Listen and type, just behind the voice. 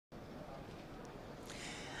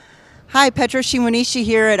Hi, Petra Shimonishi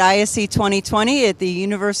here at ISE 2020 at the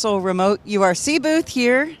Universal Remote URC booth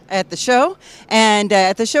here at the show. And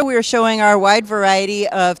at the show we are showing our wide variety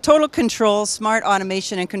of total control, smart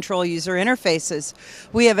automation and control user interfaces.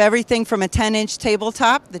 We have everything from a 10-inch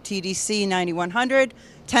tabletop, the TDC 9100,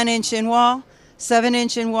 10-inch in-wall,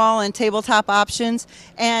 7-inch in-wall and tabletop options,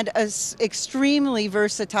 and an extremely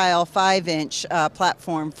versatile 5-inch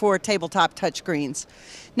platform for tabletop touchscreens.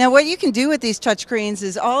 Now what you can do with these touchscreens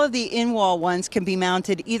is all of the in-wall ones can be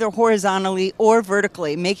mounted either horizontally or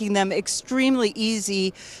vertically, making them extremely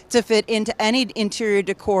easy to fit into any interior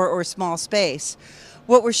decor or small space.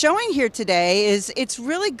 What we're showing here today is it's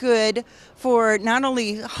really good for not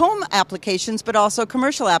only home applications but also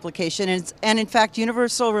commercial applications, and in fact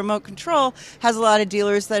Universal Remote Control has a lot of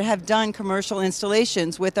dealers that have done commercial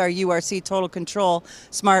installations with our URC Total Control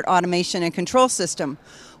Smart Automation and Control System.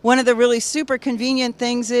 One of the really super convenient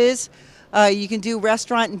things is you can do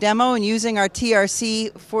restaurant and demo, and using our TRC,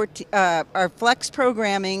 our Flex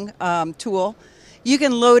programming tool, you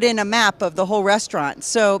can load in a map of the whole restaurant,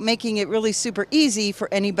 so making it really super easy for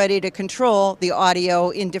anybody to control the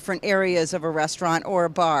audio in different areas of a restaurant or a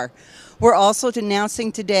bar. We're also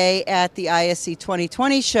announcing today at the ISE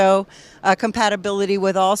 2020 show compatibility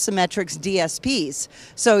with all Symmetrix DSPs.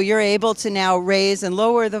 So you're able to now raise and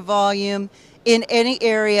lower the volume in any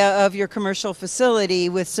area of your commercial facility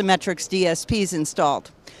with Symmetrix DSPs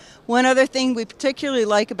installed. One other thing we particularly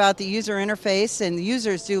like about the user interface, and the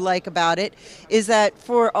users do like about it, is that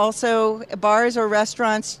for also bars or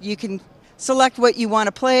restaurants, you can select what you want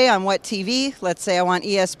to play on what TV. Let's say I want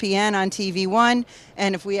ESPN on TV 1,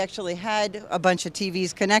 and if we actually had a bunch of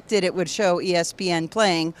TVs connected, it would show ESPN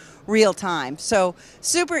playing real time. So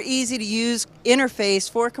super easy to use interface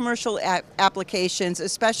for commercial applications,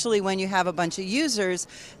 especially when you have a bunch of users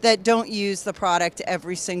that don't use the product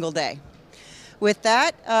every single day. With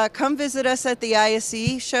that, come visit us at the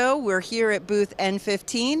ISE show. We're here at booth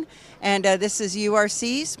N15, and this is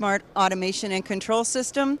URC, Smart Automation and Control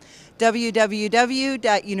System,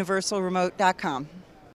 www.universalremote.com.